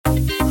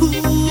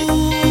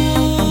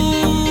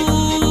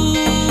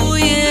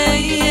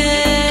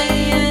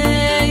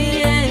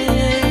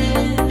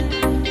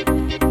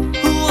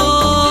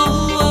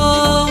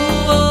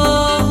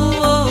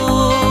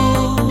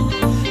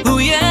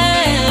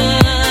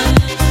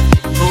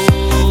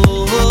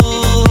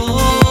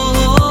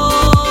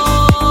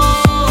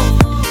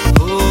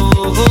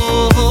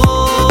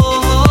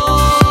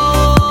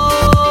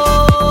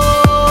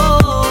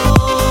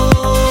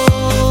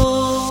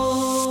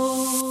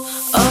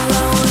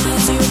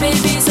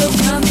baby, so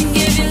come and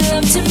give your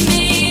love to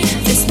me.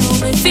 This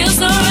moment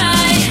feels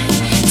alright.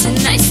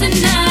 Tonight's the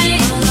night.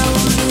 All I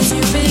want is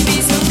you, baby,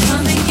 so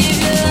come and give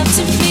your love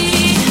to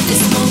me.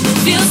 This moment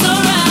feels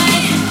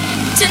alright.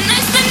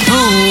 Tonight's the night.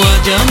 Oh,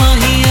 आजा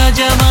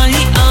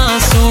माही आ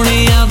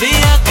सोनिया वे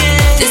आके.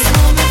 This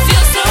moment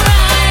feels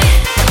alright.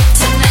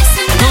 Tonight's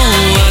the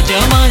night. Oh,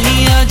 आजा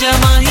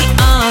माही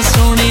आ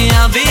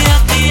सोनिया वे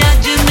आके.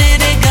 आज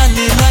मेरे गल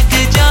लग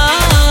जा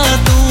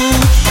तू.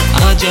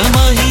 आजा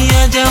माही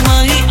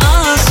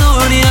आ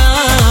सोनिया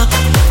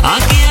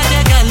आके.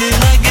 आजा गल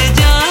लग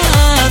जा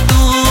तू.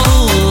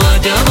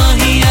 आजा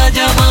माही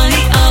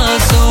आ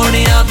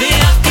सोनिया वे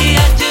आके.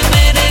 आज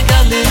मेरे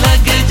गल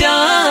लग जा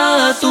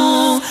तू.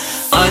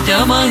 आजा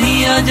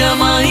माही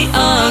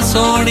आ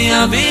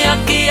सोनिया वे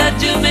आके.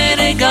 आज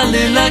मेरे गल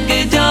लग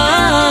जा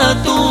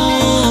तू.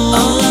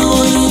 All I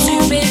want is you,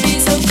 baby,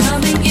 so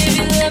come and give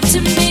your love to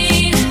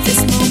me. This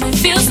moment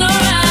feels alright.